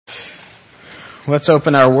Let's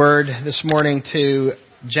open our word this morning to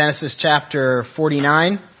Genesis chapter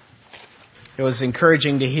 49. It was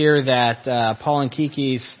encouraging to hear that Paul and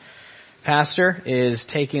Kiki's pastor is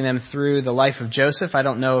taking them through the life of Joseph. I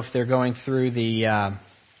don't know if they're going through the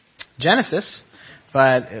Genesis,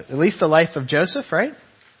 but at least the life of Joseph, right?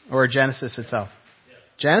 Or Genesis itself?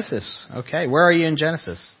 Genesis. Okay. Where are you in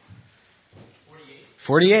Genesis?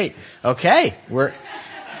 48. Okay.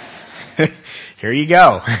 Here you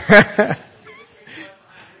go.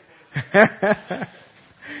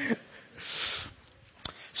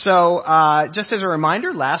 So, just as a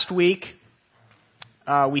reminder, last week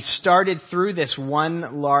we started through this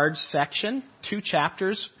one large section, 2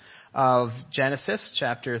 chapters of Genesis,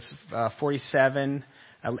 chapter 47,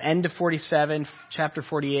 end of 47, chapter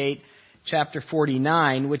 48, chapter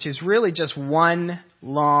 49, which is really just one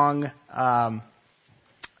long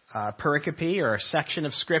pericope or a section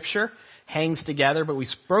of Scripture, hangs together, but we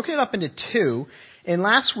broke it up into 2. And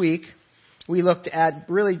last week, we looked at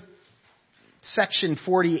really section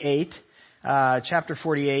 48, chapter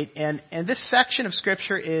 48, and this section of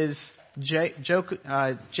Scripture is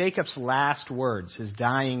Jacob's last words, his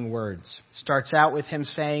dying words. Starts out with him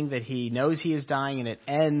saying that he knows he is dying, and it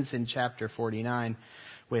ends in chapter 49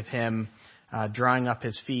 with him drawing up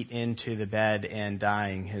his feet into the bed and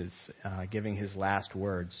dying, giving his last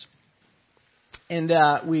words. And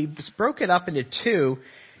we broke it up into 2.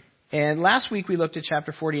 And last week we looked at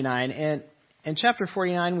chapter 49, and in chapter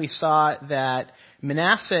 49 we saw that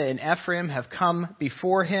Manasseh and Ephraim have come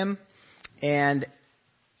before him, and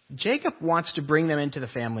Jacob wants to bring them into the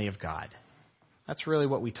family of God. That's really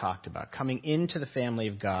what we talked about, coming into the family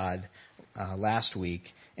of God last week.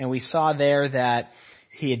 And we saw there that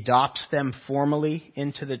he adopts them formally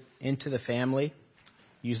into the family,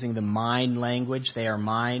 using the mine language. They are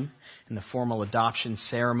mine. In the formal adoption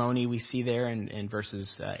ceremony we see there in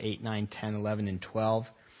verses 8, 9, 10, 11, and 12.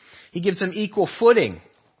 He gives them equal footing,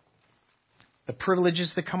 the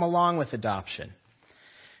privileges that come along with adoption.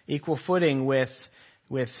 Equal footing with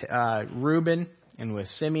Reuben and with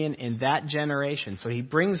Simeon in that generation. So he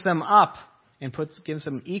brings them up and gives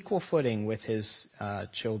them equal footing with his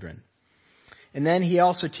children. And then he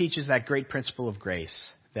also teaches that great principle of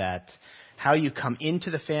grace, that how you come into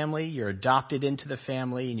the family, you're adopted into the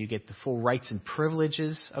family, and you get the full rights and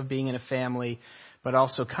privileges of being in a family, but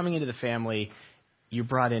also coming into the family, you're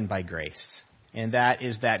brought in by grace. And that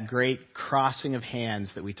is that great crossing of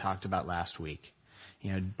hands that we talked about last week.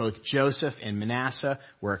 You know, both Joseph and Manasseh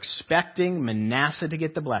were expecting Manasseh to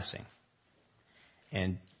get the blessing.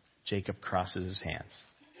 And Jacob crosses his hands.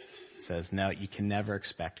 Says, no, you can never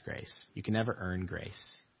expect grace. You can never earn grace.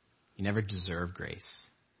 You never deserve grace.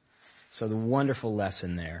 So the wonderful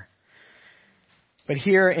lesson there. But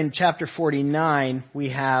here in chapter 49, we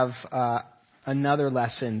have another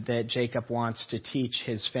lesson that Jacob wants to teach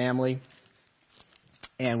his family.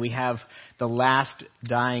 And we have the last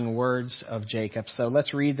dying words of Jacob. So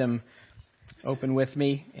let's read them. Open with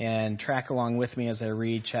me and track along with me as I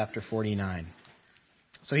read chapter 49.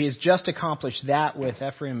 So he has just accomplished that with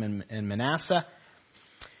Ephraim and Manasseh.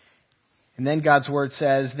 And then God's word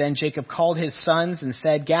says, Then Jacob called his sons and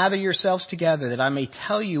said, Gather yourselves together, that I may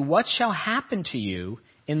tell you what shall happen to you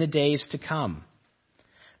in the days to come.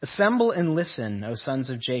 Assemble and listen, O sons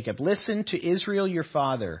of Jacob. Listen to Israel your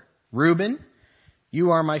father. Reuben,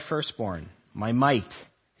 you are my firstborn, my might,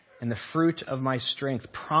 and the fruit of my strength,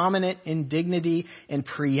 prominent in dignity and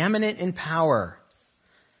preeminent in power.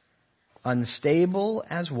 Unstable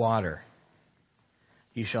as water,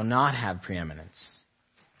 you shall not have preeminence,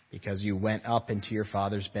 because you went up into your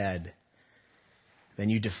father's bed. Then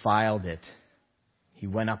you defiled it. He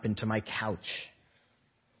went up into my couch.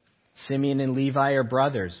 Simeon and Levi are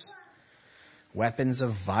brothers. Weapons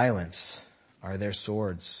of violence are their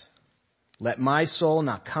swords. Let my soul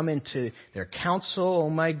not come into their counsel, O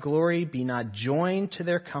my glory, be not joined to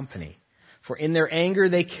their company. For in their anger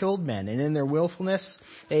they killed men, and in their willfulness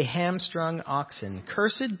they hamstrung oxen.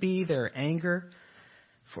 Cursed be their anger,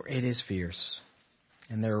 for it is fierce,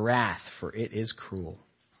 and their wrath, for it is cruel.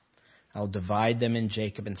 I'll divide them in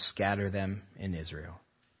Jacob and scatter them in Israel.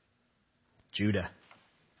 Judah,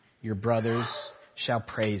 your brothers shall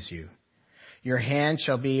praise you. Your hand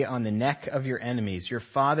shall be on the neck of your enemies. Your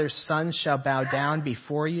father's sons shall bow down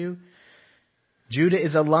before you. Judah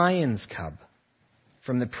is a lion's cub.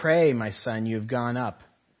 From the prey, my son, you have gone up.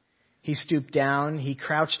 He stooped down. He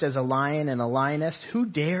crouched as a lion and a lioness. Who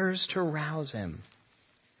dares to rouse him?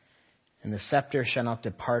 And the scepter shall not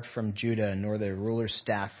depart from Judah, nor the ruler's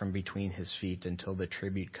staff from between his feet, until the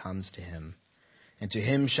tribute comes to him, And to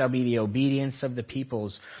him shall be the obedience of the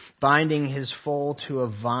peoples, binding his foal to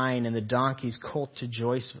a vine, and the donkey's colt to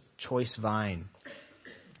choice vine.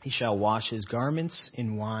 He shall wash his garments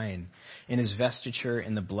in wine, and his vestiture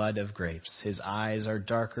in the blood of grapes. His eyes are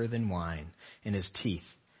darker than wine, and his teeth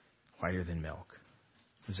whiter than milk.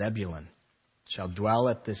 Zebulun shall dwell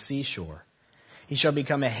at the seashore. He shall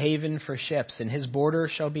become a haven for ships, and his border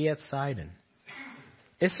shall be at Sidon.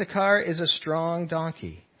 Issachar is a strong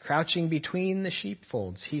donkey, crouching between the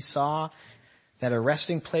sheepfolds. He saw that a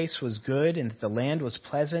resting place was good and that the land was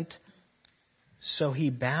pleasant. So he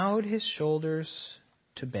bowed his shoulders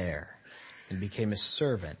to bear and became a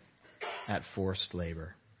servant at forced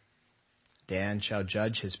labor. Dan shall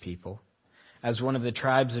judge his people. As one of the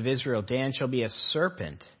tribes of Israel, Dan shall be a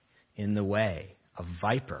serpent in the way, a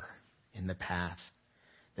viper in the path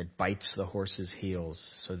that bites the horse's heels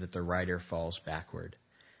so that the rider falls backward.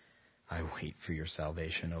 I wait for your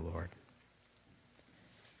salvation, O Lord.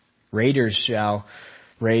 Raiders shall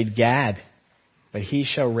raid Gad, but he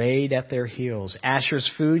shall raid at their heels.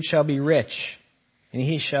 Asher's food shall be rich, and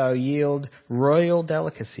he shall yield royal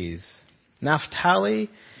delicacies. Naphtali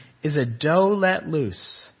is a doe let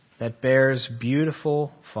loose that bears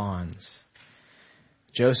beautiful fawns.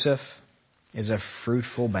 Joseph is a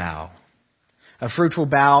fruitful bough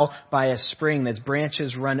by a spring that's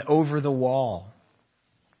branches run over the wall.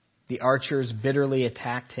 The archers bitterly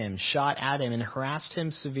attacked him, shot at him, and harassed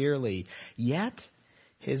him severely. Yet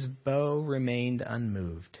his bow remained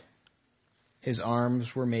unmoved. His arms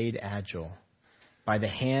were made agile by the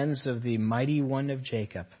hands of the mighty one of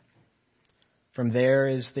Jacob. From there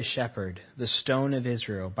is the shepherd, the stone of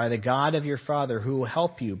Israel, by the God of your father, who will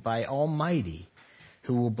help you, by Almighty,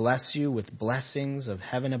 who will bless you with blessings of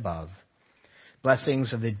heaven above,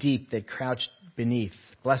 blessings of the deep that crouch beneath,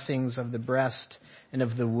 blessings of the breast and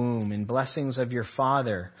of the womb, and blessings of your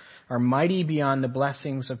father are mighty beyond the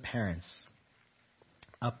blessings of parents,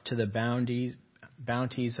 up to the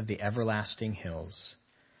bounties of the everlasting hills.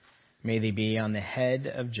 May they be on the head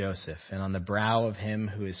of Joseph and on the brow of him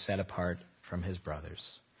who is set apart from his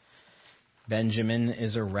brothers. Benjamin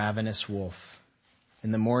is a ravenous wolf,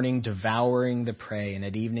 in the morning devouring the prey, and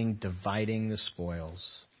at evening dividing the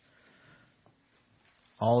spoils.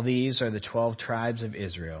 All these are the 12 tribes of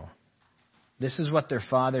Israel. This is what their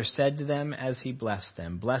father said to them as he blessed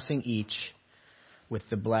them, blessing each with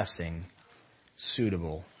the blessing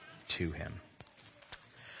suitable to him.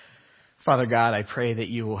 Father God, I pray that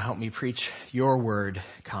you will help me preach your word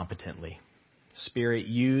competently. Spirit,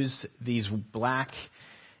 use these black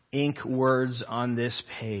ink words on this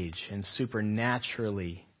page and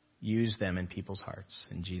supernaturally use them in people's hearts.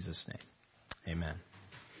 In Jesus' name, amen.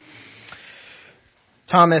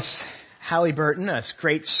 Thomas Halliburton, a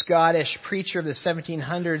great Scottish preacher of the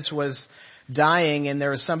 1700s, was dying, and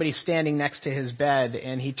there was somebody standing next to his bed,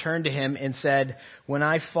 and he turned to him and said, "When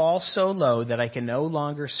I fall so low that I can no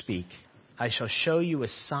longer speak, I shall show you a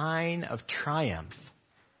sign of triumph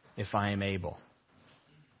if I am able."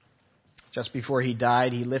 Just before he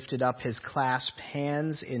died, he lifted up his clasped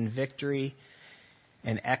hands in victory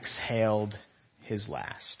and exhaled his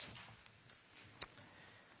last.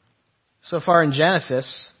 So far in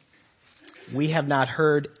Genesis, we have not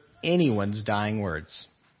heard anyone's dying words.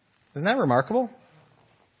 Isn't that remarkable?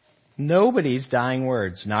 Nobody's dying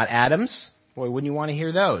words. Not Adam's. Boy, wouldn't you want to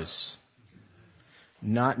hear those?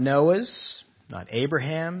 Not Noah's, not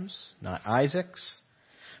Abraham's, not Isaac's.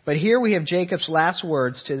 But here we have Jacob's last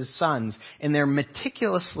words to his sons, and they're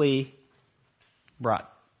meticulously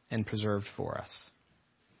brought and preserved for us.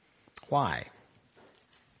 Why?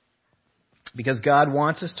 Because God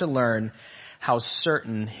wants us to learn how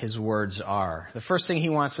certain his words are. The first thing he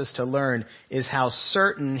wants us to learn is how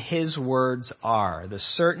certain his words are, the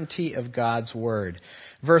certainty of God's word.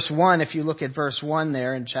 Verse 1, if you look at verse 1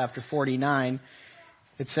 there in chapter 49,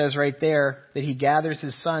 it says right there that he gathers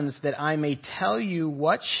his sons that I may tell you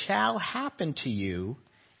what shall happen to you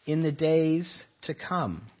in the days to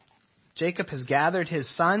come. Jacob has gathered his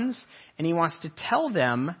sons and he wants to tell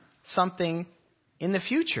them something in the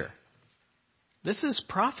future. This is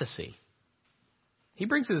prophecy. He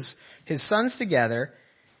brings his sons together,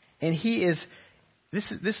 and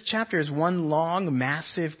this chapter is one long,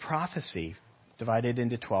 massive prophecy divided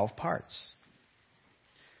into 12 parts.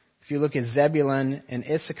 If you look at Zebulun and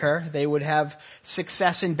Issachar, they would have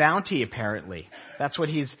success and bounty, apparently. That's what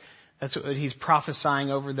he's prophesying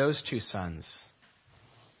over those two sons.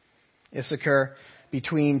 Issachar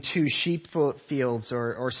between two sheep fields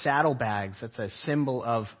or saddlebags. That's a symbol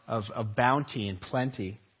of bounty and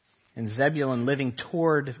plenty. And Zebulun living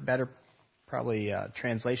toward, better probably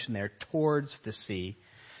translation there, towards the sea,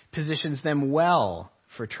 positions them well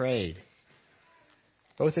for trade.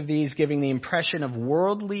 Both of these giving the impression of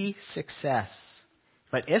worldly success.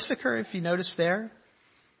 But Issachar, if you notice there,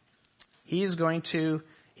 he's going to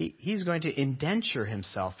indenture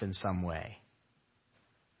himself in some way.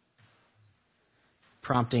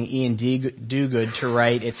 Prompting Ian Duguid to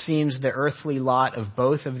write, "It seems the earthly lot of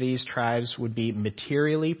both of these tribes would be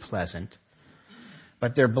materially pleasant,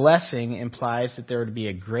 but their blessing implies that there would be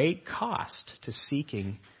a great cost to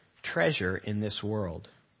seeking treasure in this world."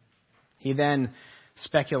 He then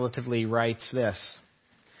speculatively writes this: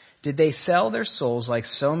 "Did they sell their souls like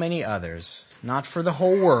so many others, not for the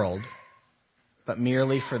whole world, but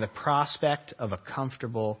merely for the prospect of a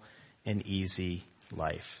comfortable and easy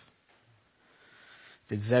life?"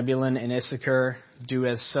 Did Zebulun and Issachar do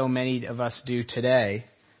as so many of us do today,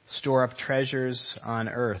 store up treasures on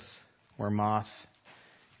earth where moth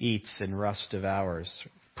eats and rust devours,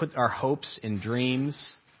 put our hopes and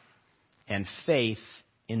dreams and faith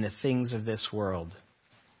in the things of this world?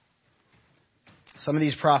 Some of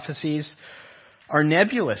these prophecies are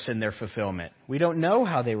nebulous in their fulfillment. We don't know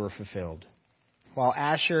how they were fulfilled. While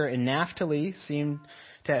Asher and Naphtali seem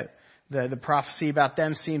to, the prophecy about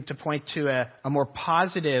them seemed to point to a more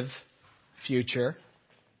positive future,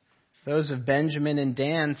 those of Benjamin and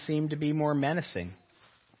Dan seem to be more menacing.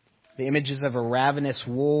 The images of a ravenous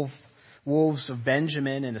wolves of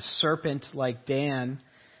Benjamin and a serpent like Dan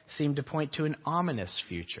seem to point to an ominous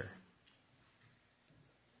future.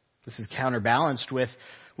 This is counterbalanced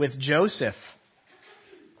with Joseph.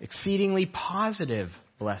 Exceedingly positive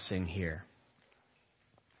blessing here.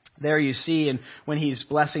 There you see, and when he's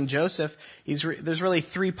blessing Joseph, there's really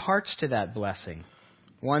three parts to that blessing.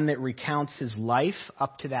 One that recounts his life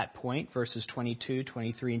up to that point, verses 22,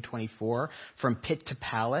 23, and 24, from pit to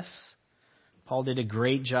palace. Paul did a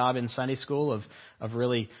great job in Sunday school of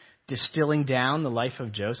really distilling down the life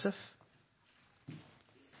of Joseph.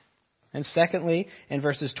 And secondly, in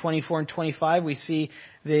verses 24 and 25, we see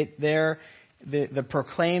that the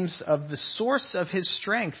proclaims of the source of his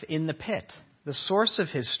strength in the pit. The source of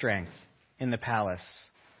his strength in the palace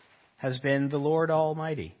has been the Lord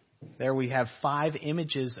Almighty. There we have 5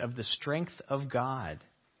 images of the strength of God.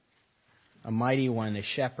 A mighty one, a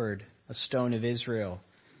shepherd, a stone of Israel,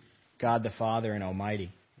 God the Father and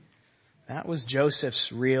Almighty. That was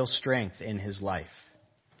Joseph's real strength in his life,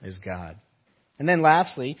 is God. And then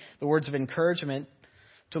lastly, the words of encouragement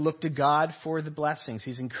to look to God for the blessings.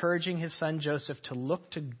 He's encouraging his son Joseph to look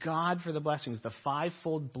to God for the blessings, the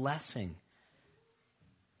 5-fold blessing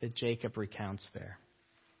that Jacob recounts there.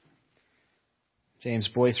 James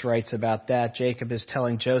Boyce writes about that. Jacob is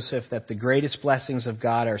telling Joseph that the greatest blessings of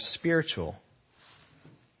God are spiritual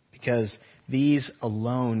because these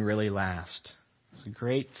alone really last. It's a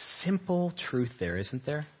great, simple truth there, isn't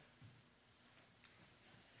there?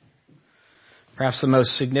 Perhaps the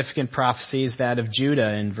most significant prophecy is that of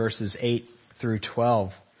Judah in verses 8 through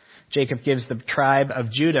 12. Jacob gives the tribe of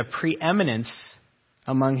Judah preeminence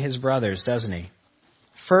among his brothers, doesn't he?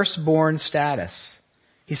 Firstborn status.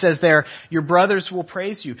 He says there, your brothers will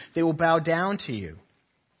praise you. They will bow down to you.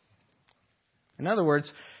 In other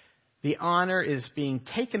words, the honor is being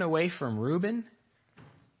taken away from Reuben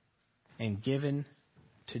and given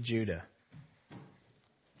to Judah.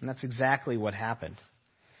 And that's exactly what happened.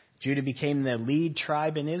 Judah became the lead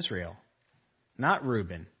tribe in Israel. Not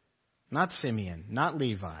Reuben, not Simeon, not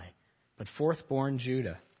Levi, but fourth-born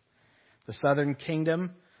Judah. The southern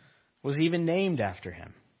kingdom was even named after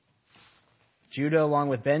him. Judah, along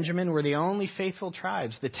with Benjamin, were the only faithful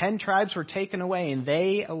tribes. The 10 tribes were taken away, and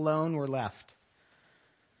they alone were left.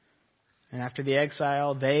 And after the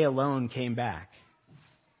exile, they alone came back.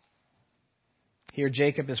 Here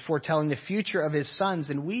Jacob is foretelling the future of his sons,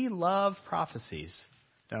 and we love prophecies,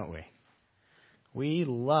 don't we? We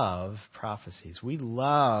love prophecies. We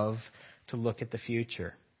love to look at the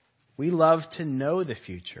future. We love to know the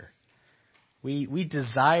future. We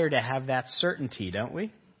desire to have that certainty, don't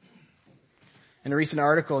we? In a recent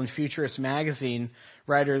article in Futurist magazine,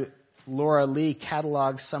 writer Laura Lee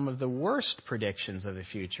catalogs some of the worst predictions of the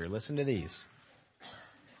future. Listen to these.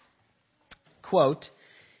 Quote,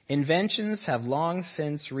 inventions have long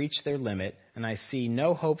since reached their limit, and I see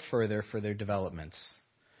no hope further for their developments.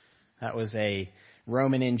 That was a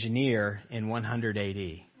Roman engineer in 100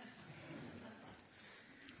 AD.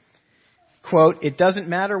 Quote, it doesn't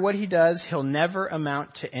matter what he does, he'll never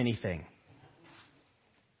amount to anything.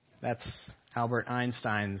 That's Albert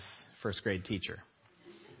Einstein's first grade teacher.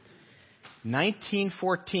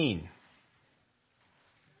 1914,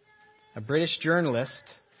 a British journalist,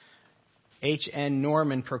 H.N.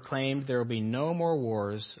 Norman, proclaimed there will be no more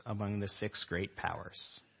wars among the 6 great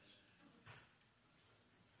powers.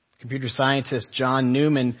 Computer scientist John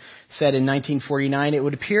Newman said in 1949, "It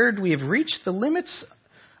would appear we have reached the limits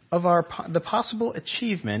of the possible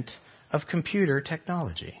achievement of computer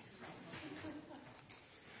technology."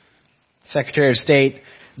 Secretary of State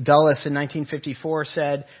Dulles in 1954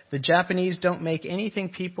 said, "The Japanese don't make anything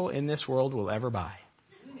people in this world will ever buy."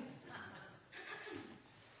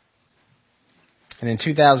 And in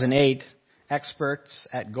 2008, experts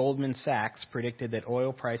at Goldman Sachs predicted that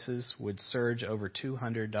oil prices would surge over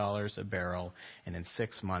 $200 a barrel, and in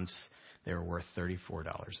 6 months, they were worth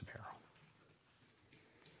 $34 a barrel.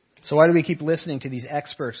 So why do we keep listening to these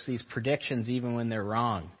experts, these predictions, even when they're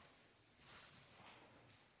wrong?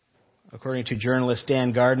 According to journalist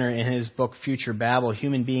Dan Gardner in his book Future Babel,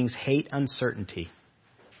 human beings hate uncertainty.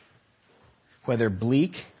 Whether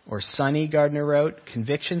bleak or sunny, Gardner wrote,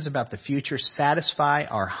 convictions about the future satisfy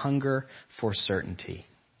our hunger for certainty.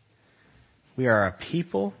 We are a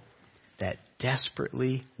people that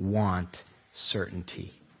desperately want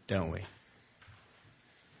certainty, don't we?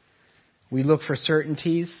 We look for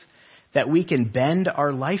certainties that we can bend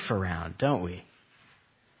our life around, don't we?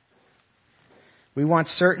 We want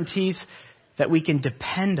certainties that we can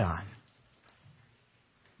depend on.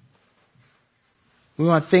 We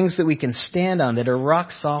want things that we can stand on, that are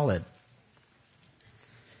rock solid.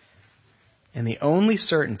 And the only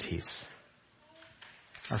certainties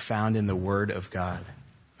are found in the Word of God.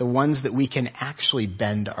 The ones that we can actually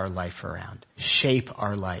bend our life around, shape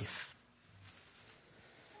our life.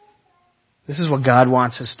 This is what God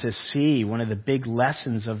wants us to see, one of the big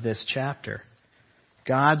lessons of this chapter.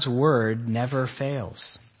 God's Word never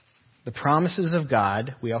fails. The promises of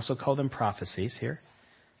God, we also call them prophecies here.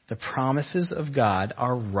 The promises of God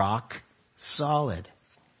are rock solid.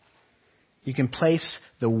 You can place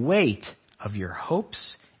the weight of your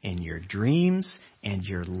hopes and your dreams and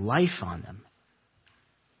your life on them.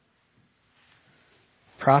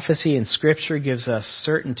 Prophecy in Scripture gives us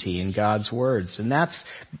certainty in God's words, and that's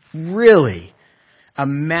really a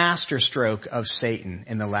masterstroke of Satan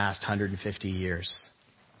in the last 150 years.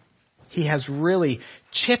 He has really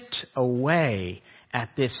chipped away at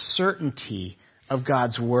this certainty of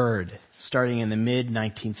God's Word, starting in the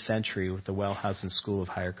mid-19th century with the Wellhausen School of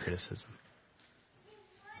Higher Criticism.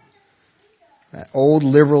 That old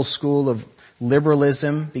liberal school of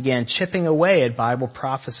liberalism began chipping away at Bible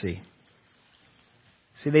prophecy.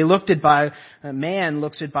 See, man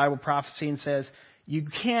looks at Bible prophecy and says, you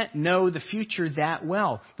can't know the future that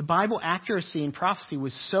well. The Bible accuracy in prophecy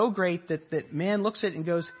was so great that man looks at it and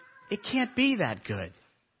goes, it can't be that good.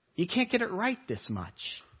 You can't get it right this much.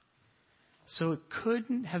 So it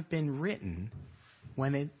couldn't have been written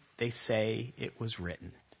when they say it was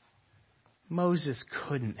written. Moses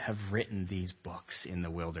couldn't have written these books in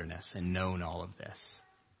the wilderness and known all of this.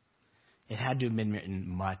 It had to have been written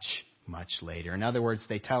much, much later. In other words,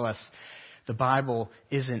 they tell us the Bible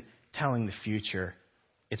isn't telling the future,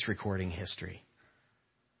 it's recording history.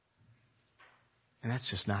 And that's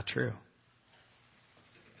just not true.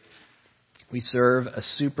 We serve a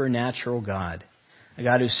supernatural God. A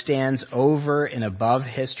God who stands over and above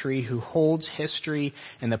history, who holds history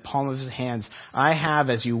in the palm of his hands. I have,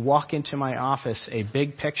 as you walk into my office, a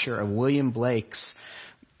big picture of William Blake's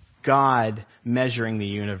God measuring the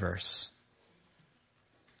universe.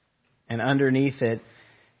 And underneath it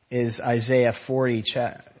is Isaiah 40,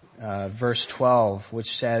 verse 12, which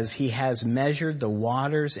says, He has measured the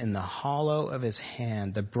waters in the hollow of his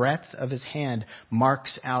hand. The breadth of his hand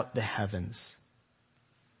marks out the heavens.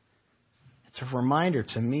 It's a reminder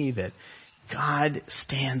to me that God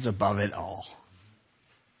stands above it all.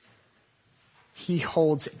 He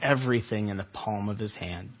holds everything in the palm of his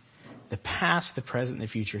hand. The past, the present, and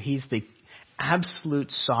the future. He's the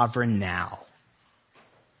absolute sovereign now.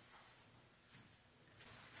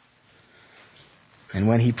 And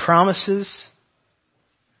when he promises,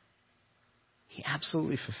 he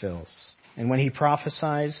absolutely fulfills. And when he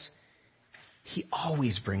prophesies, he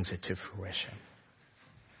always brings it to fruition.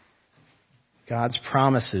 God's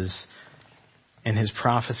promises and his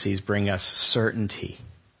prophecies bring us certainty,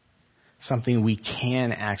 something we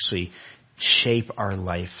can actually shape our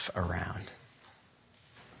life around.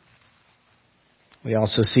 We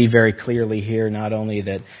also see very clearly here not only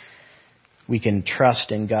that we can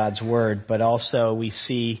trust in God's word, but also we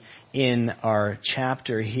see in our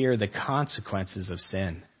chapter here the consequences of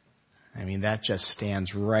sin. I mean, that just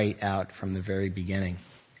stands right out from the very beginning.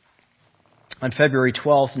 On February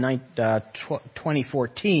 12th,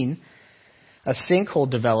 2014, a sinkhole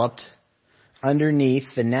developed underneath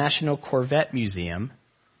the National Corvette Museum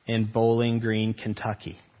in Bowling Green,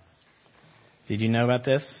 Kentucky. Did you know about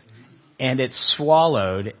this? And it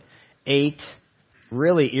swallowed 8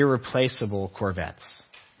 really irreplaceable Corvettes.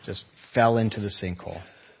 just fell into the sinkhole.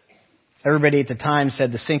 Everybody at the time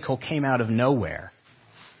said the sinkhole came out of nowhere.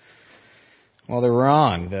 Well, they're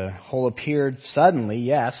wrong. The hole appeared suddenly,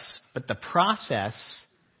 yes, but the process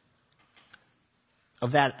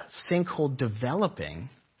of that sinkhole developing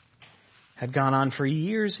had gone on for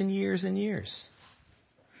years and years and years.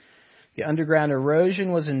 The underground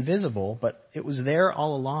erosion was invisible, but it was there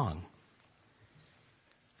all along.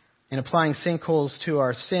 In applying sinkholes to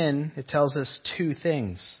our sin, it tells us two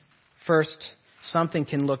things. First, something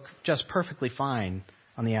can look just perfectly fine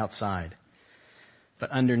on the outside, but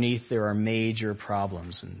underneath there are major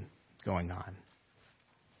problems going on.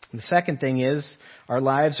 And the second thing is, our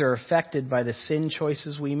lives are affected by the sin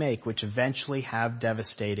choices we make, which eventually have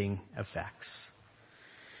devastating effects.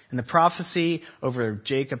 In the prophecy over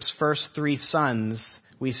Jacob's first 3 sons,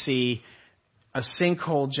 we see a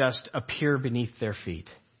sinkhole just appear beneath their feet.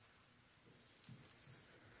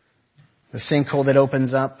 The sinkhole that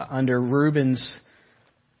opens up under Reuben's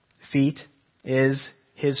feet is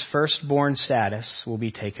his firstborn status will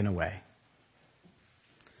be taken away.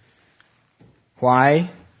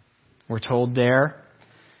 Why? We're told there,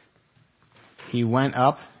 he went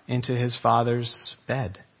up into his father's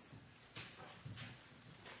bed.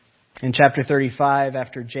 In chapter 35,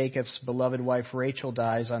 after Jacob's beloved wife Rachel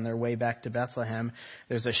dies on their way back to Bethlehem,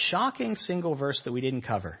 there's a shocking single verse that we didn't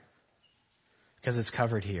cover, because it's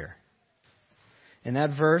covered here. And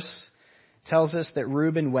that verse tells us that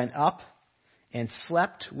Reuben went up and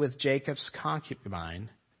slept with Jacob's concubine,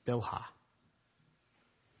 Bilhah.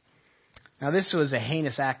 Now, this was a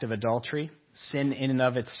heinous act of adultery, sin in and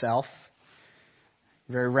of itself.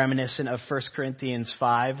 Very reminiscent of 1 Corinthians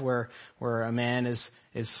 5, where a man is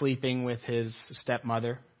sleeping with his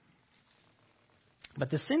stepmother. But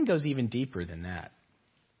the sin goes even deeper than that.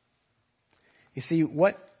 You see,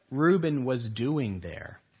 what Reuben was doing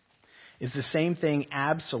there is the same thing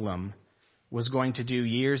Absalom was going to do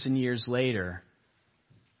years and years later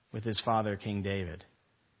with his father, King David.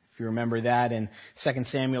 If you remember that in 2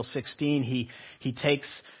 Samuel 16, he takes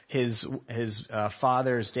his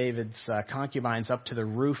father's, David's concubines up to the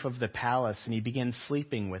roof of the palace and he begins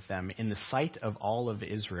sleeping with them in the sight of all of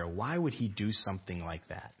Israel. Why would he do something like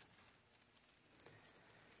that?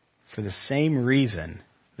 For the same reason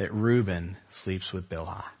that Reuben sleeps with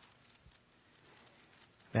Bilhah.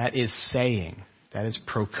 That is saying, that is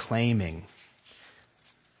proclaiming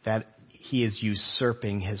that he is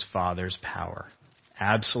usurping his father's power.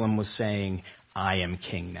 Absalom was saying, I am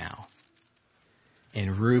king now.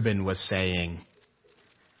 And Reuben was saying,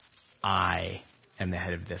 I am the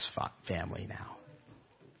head of this family now.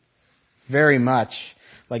 Very much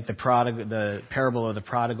like the parable of the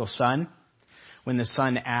prodigal son. When the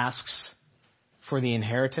son asks for the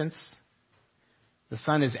inheritance, the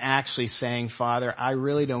son is actually saying, Father, I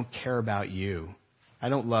really don't care about you. I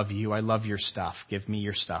don't love you. I love your stuff. Give me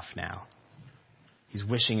your stuff now. He's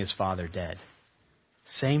wishing his father dead.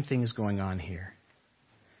 Same thing is going on here.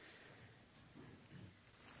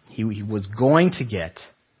 He was going to get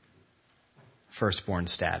firstborn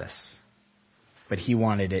status, but he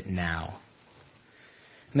wanted it now.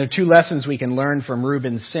 And there are 2 lessons we can learn from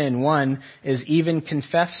Reuben's sin. One is even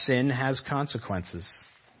confessed sin has consequences.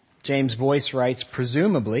 James Boyce writes,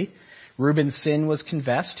 presumably, Reuben's sin was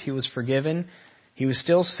confessed, he was forgiven, he was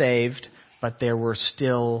still saved, but there were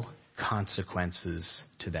still consequences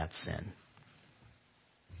to that sin.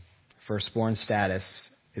 Firstborn status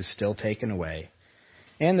is still taken away.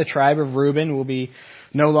 And the tribe of Reuben will be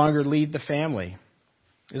no longer lead the family.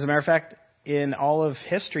 As a matter of fact, in all of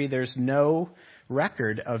history, there's no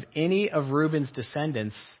record of any of Reuben's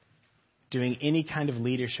descendants doing any kind of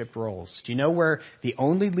leadership roles. Do you know where the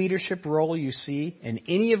only leadership role you see in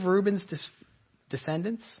any of Reuben's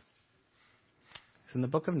descendants? It's in the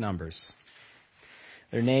book of Numbers.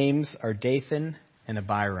 Their names are Dathan and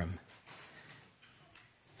Abiram.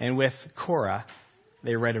 And with Korah,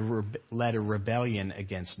 they led a rebellion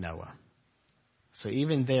against Noah. So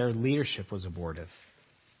even their leadership was abortive.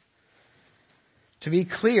 To be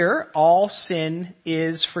clear, all sin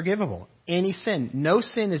is forgivable. Any sin. No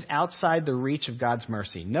sin is outside the reach of God's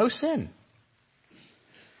mercy. No sin.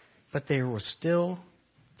 But there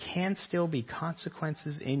can still be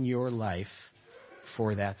consequences in your life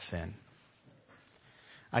for that sin.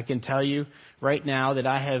 I can tell you right now that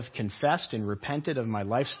I have confessed and repented of my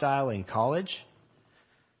lifestyle in college,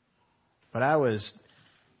 but I was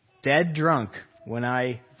dead drunk when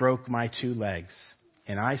I broke my 2 legs,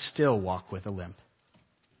 and I still walk with a limp.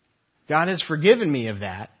 God has forgiven me of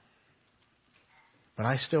that, but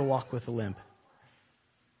I still walk with a limp.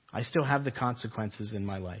 I still have the consequences in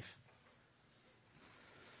my life.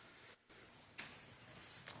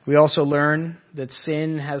 We also learn that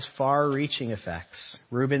sin has far-reaching effects.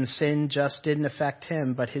 Reuben's sin just didn't affect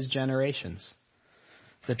him, but his generations.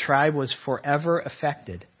 The tribe was forever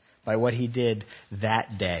affected by what he did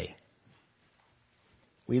that day.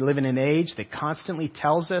 We live in an age that constantly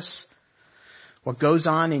tells us what goes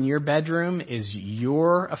on in your bedroom is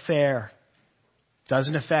your affair.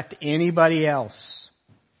 Doesn't affect anybody else.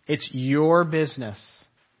 It's your business.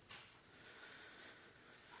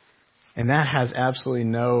 And that has absolutely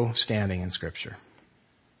no standing in Scripture.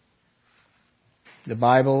 The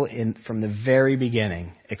Bible, from the very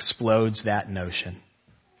beginning, explodes that notion.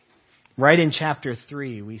 Right in chapter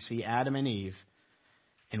 3, we see Adam and Eve,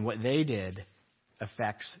 and what they did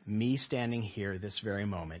affects me standing here this very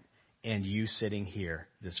moment, and you sitting here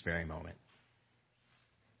this very moment.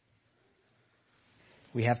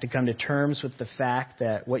 We have to come to terms with the fact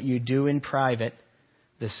that what you do in private,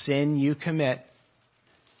 the sin you commit,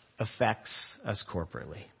 affects us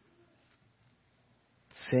corporately.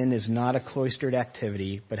 Sin is not a cloistered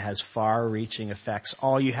activity, but has far-reaching effects.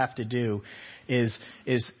 All you have to do is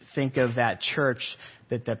think of that church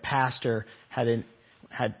that the pastor had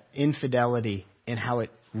infidelity and how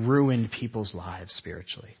it ruined people's lives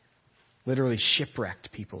spiritually. Literally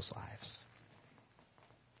shipwrecked people's lives.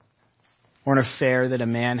 Or an affair that a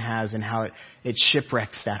man has and how it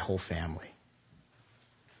shipwrecks that whole family.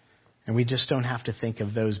 And we just don't have to think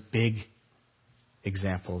of those big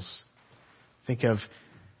examples. Think of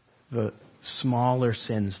the smaller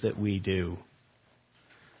sins that we do,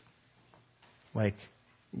 like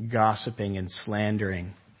gossiping and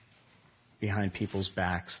slandering behind people's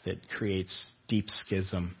backs that creates deep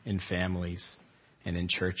schism in families and in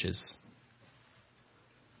churches.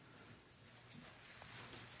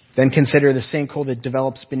 Then consider the sinkhole that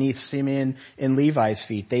develops beneath Simeon and Levi's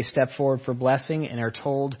feet. They step forward for blessing and are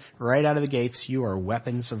told right out of the gates, you are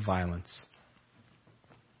weapons of violence.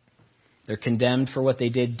 They're condemned for what they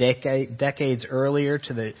did decades earlier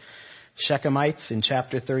to the Shechemites in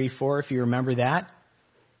chapter 34, if you remember that.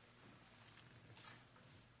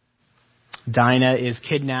 Dinah is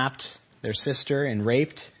kidnapped, their sister, and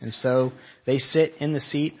raped, and so they sit in the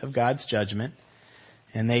seat of God's judgment,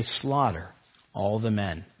 and they slaughter all the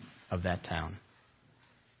men of that town.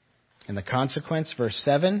 And the consequence, verse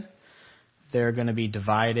 7, they're going to be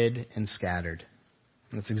divided and scattered.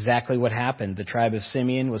 And that's exactly what happened. The tribe of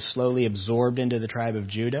Simeon was slowly absorbed into the tribe of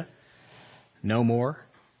Judah. No more.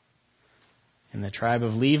 And the tribe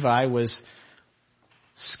of Levi was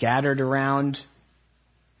scattered around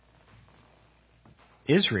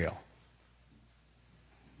Israel,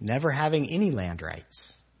 never having any land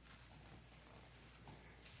rights.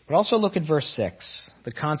 But also look at verse 6.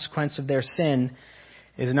 The consequence of their sin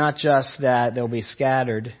is not just that they'll be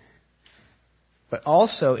scattered, but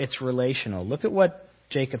also it's relational. Look at what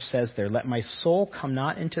Jacob says there. Let my soul come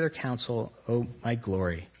not into their counsel, O my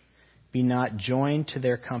glory. Be not joined to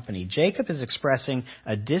their company. Jacob is expressing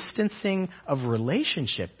a distancing of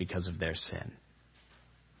relationship because of their sin.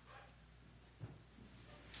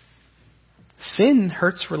 Sin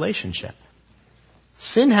hurts relationship.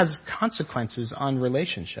 Sin has consequences on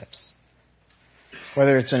relationships.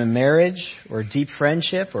 Whether it's in a marriage or deep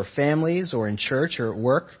friendship or families or in church or at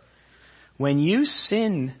work, when you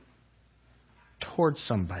sin towards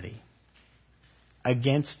somebody,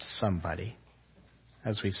 against somebody,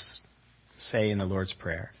 as we say in the Lord's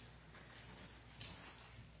Prayer,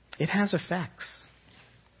 it has effects.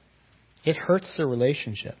 It hurts the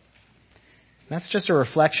relationship. That's just a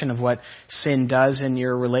reflection of what sin does in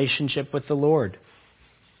your relationship with the Lord.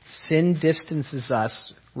 Sin distances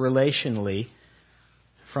us relationally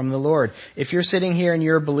from the Lord. If you're sitting here and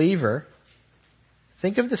you're a believer,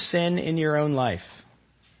 think of the sin in your own life.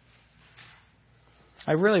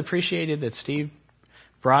 I really appreciated that Steve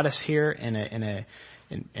brought us here in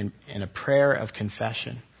a prayer of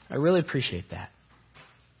confession. I really appreciate that.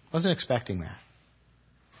 I wasn't expecting that.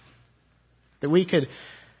 That we could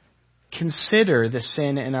consider the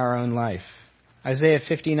sin in our own life. Isaiah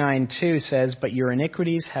 59:2 says, "But your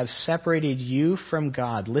iniquities have separated you from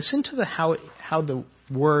God." Listen to how the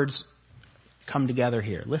words come together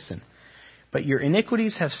here. Listen. "But your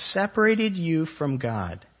iniquities have separated you from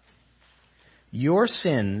God. Your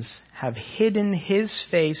sins have hidden His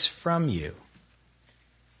face from you."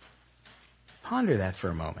 Ponder that for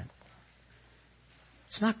a moment.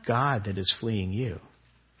 It's not God that is fleeing you.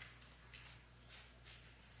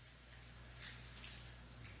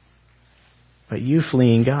 But you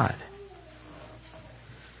fleeing God.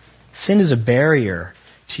 Sin is a barrier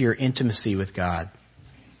to your intimacy with God.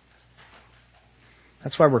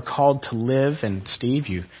 That's why we're called to live, and Steve,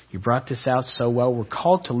 you brought this out so well, we're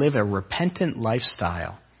called to live a repentant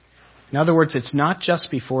lifestyle. In other words, it's not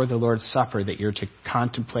just before the Lord's Supper that you're to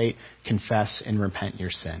contemplate, confess, and repent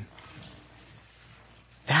your sin.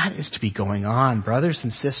 That is to be going on, brothers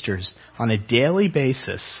and sisters, on a daily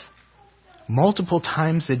basis, multiple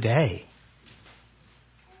times a day.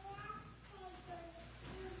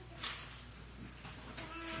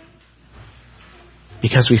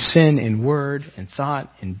 Because we sin in word and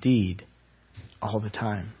thought and deed all the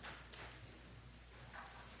time.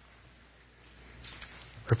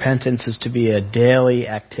 Repentance is to be a daily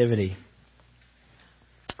activity.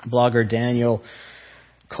 Blogger Daniel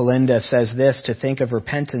Colinda says this: to think of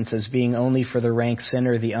repentance as being only for the rank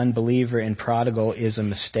sinner, the unbeliever, and prodigal is a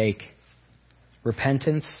mistake.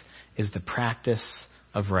 Repentance is the practice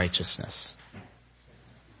of righteousness.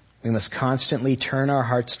 We must constantly turn our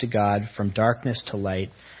hearts to God, from darkness to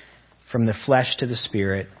light, from the flesh to the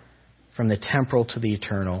spirit, from the temporal to the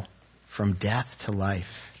eternal, from death to life.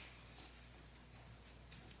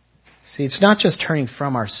 See, it's not just turning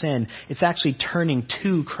from our sin, it's actually turning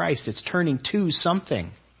to Christ. It's turning to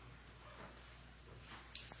something.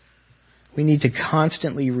 We need to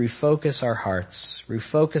constantly refocus our hearts,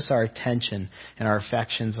 refocus our attention and our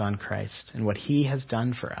affections on Christ and what He has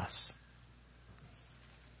done for us.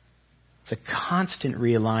 It's a constant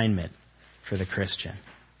realignment for the Christian.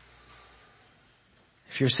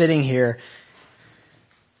 If you're sitting here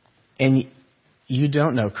and you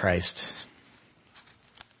don't know Christ,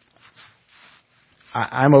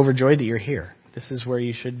 I'm overjoyed that you're here. This is where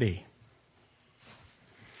you should be.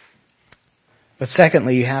 But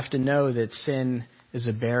secondly, you have to know that sin is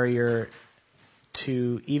a barrier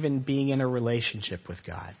to even being in a relationship with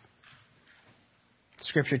God.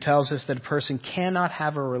 Scripture tells us that a person cannot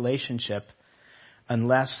have a relationship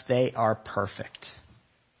unless they are perfect.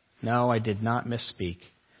 No, I did not misspeak.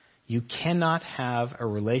 You cannot have a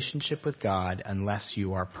relationship with God unless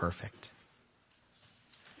you are perfect.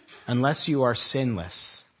 Unless you are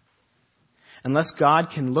sinless. Unless God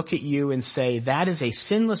can look at you and say, that is a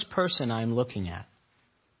sinless person I'm looking at.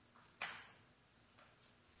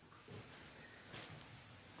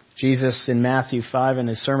 Jesus in Matthew 5 in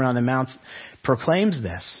His Sermon on the Mount proclaims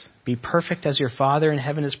this. Be perfect as your Father in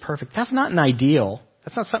heaven is perfect. That's not an ideal.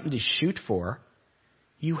 That's not something to shoot for.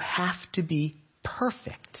 You have to be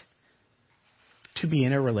perfect to be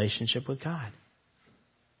in a relationship with God.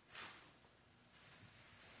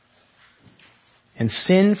 And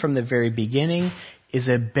sin from the very beginning is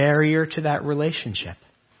a barrier to that relationship.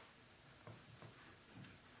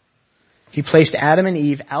 He placed Adam and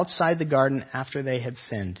Eve outside the garden after they had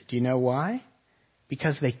sinned. Do you know why?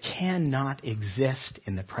 Because they cannot exist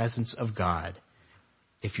in the presence of God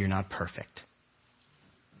if you're not perfect.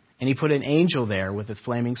 And He put an angel there with a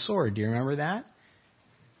flaming sword. Do you remember that?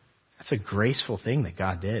 That's a graceful thing that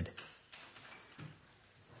God did.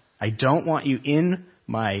 I don't want you in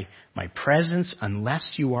my presence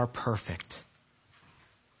unless you are perfect.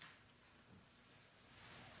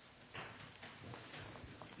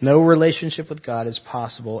 No relationship with God is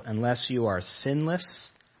possible unless you are sinless,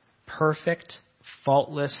 perfect,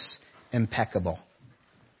 faultless, impeccable.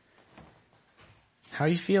 How are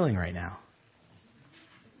you feeling right now?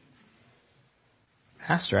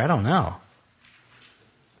 Pastor, I don't know.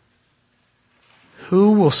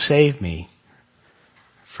 Who will save me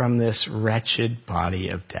from this wretched body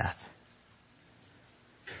of death?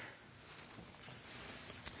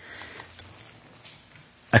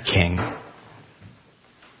 A king.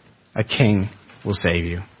 A king will save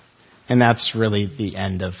you. And that's really the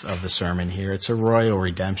end of the sermon here. It's a royal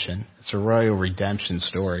redemption. It's a royal redemption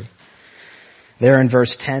story. There in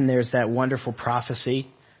verse 10, there's that wonderful prophecy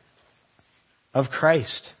of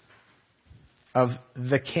Christ, of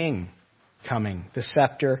the king coming. The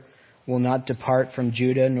scepter will not depart from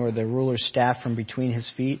Judah, nor the ruler's staff from between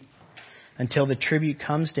his feet, until the tribute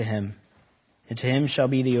comes to him. And to him shall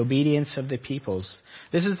be the obedience of the peoples.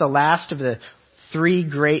 This is the last of the three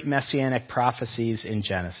great messianic prophecies in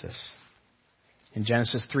Genesis. In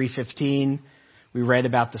Genesis 3:15, we read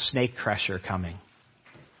about the snake crusher coming.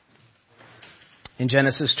 In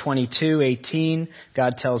Genesis 22:18,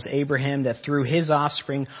 God tells Abraham that through his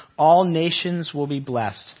offspring, all nations will be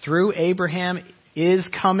blessed. Through Abraham is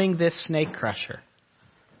coming this snake crusher.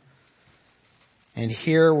 And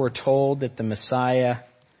here we're told that the Messiah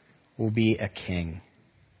will be a king.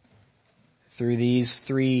 Through these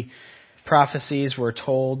three prophecies, we're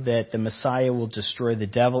told that the Messiah will destroy the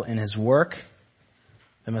devil in his work.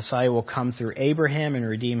 The Messiah will come through Abraham and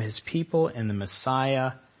redeem his people. And the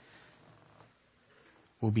Messiah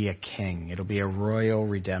will be a king. It'll be a royal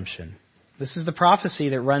redemption. This is the prophecy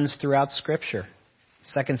that runs throughout Scripture.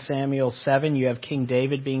 2 Samuel 7, you have King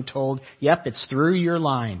David being told, yep, it's through your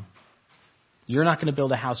line. You're not going to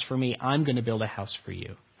build a house for me. I'm going to build a house for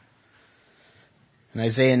you. And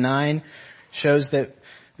Isaiah 9 shows that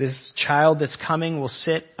this child that's coming will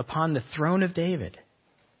sit upon the throne of David.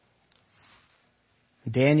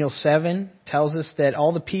 Daniel 7 tells us that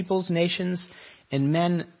all the peoples, nations, and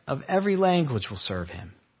men of every language will serve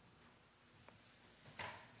him.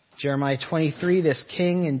 Jeremiah 23, this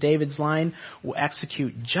king in David's line will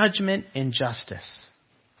execute judgment and justice.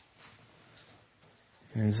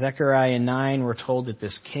 And in Zechariah 9, we're told that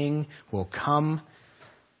this king will come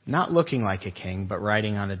not looking like a king, but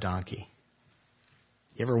riding on a donkey.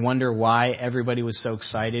 You ever wonder why everybody was so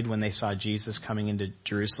excited when they saw Jesus coming into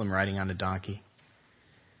Jerusalem riding on a donkey?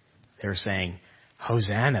 They were saying,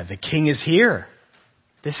 Hosanna, the king is here.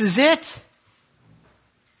 This is it.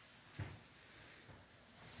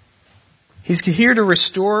 He's here to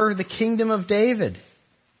restore the kingdom of David.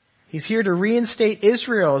 He's here to reinstate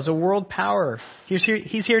Israel as a world power. He's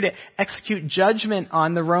here to execute judgment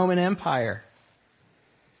on the Roman Empire.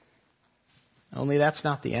 Only that's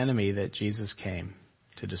not the enemy that Jesus came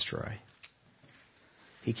to destroy.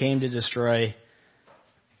 He came to destroy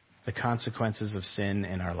the consequences of sin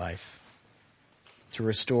in our life, to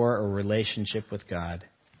restore a relationship with God.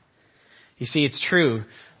 You see, it's true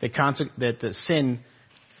that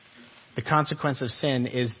the consequence of sin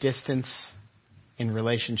is distance in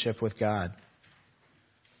relationship with God.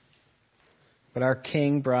 But our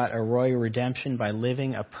King brought a royal redemption by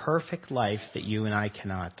living a perfect life that you and I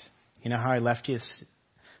cannot. You know how I left us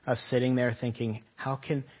sitting there thinking, how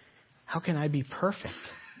can I be perfect?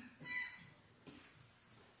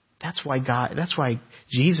 That's why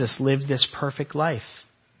Jesus lived this perfect life.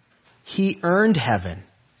 He earned heaven.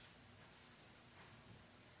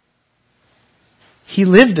 He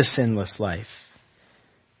lived a sinless life.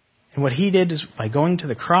 And what he did is, by going to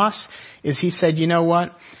the cross, is he said, you know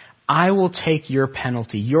what? I will take your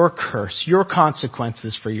penalty, your curse, your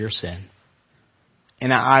consequences for your sin.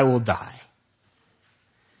 And I will die.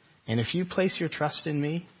 And if you place your trust in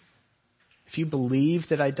me, if you believe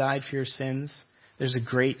that I died for your sins, there's a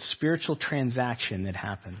great spiritual transaction that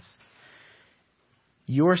happens.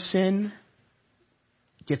 Your sin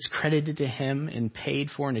gets credited to him and paid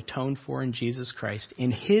for and atoned for in Jesus Christ.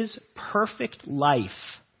 And his perfect life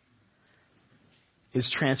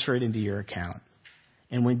is transferred into your account.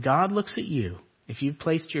 And when God looks at you, if you've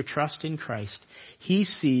placed your trust in Christ, he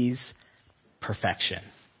sees perfection.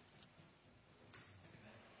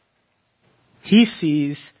 He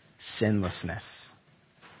sees sinlessness.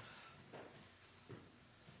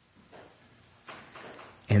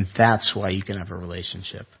 And that's why you can have a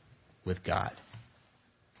relationship with God.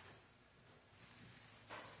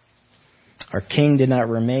 Our King did not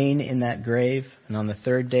remain in that grave, and on the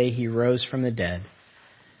third day he rose from the dead,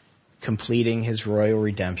 completing his royal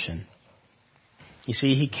redemption. You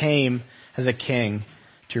see, he came as a king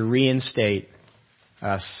to reinstate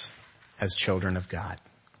us as children of God.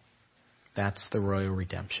 That's the royal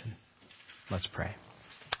redemption. Let's pray.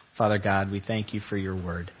 Father God, we thank you for your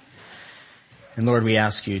word. And Lord, we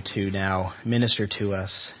ask you to now minister to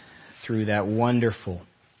us through that wonderful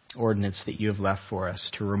ordinance that you have left for us,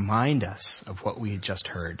 to remind us of what we had just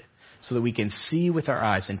heard, so that we can see with our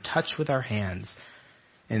eyes and touch with our hands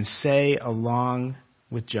and say along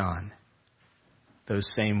with John those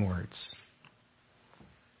same words.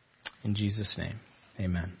 In Jesus' name,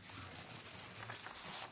 amen.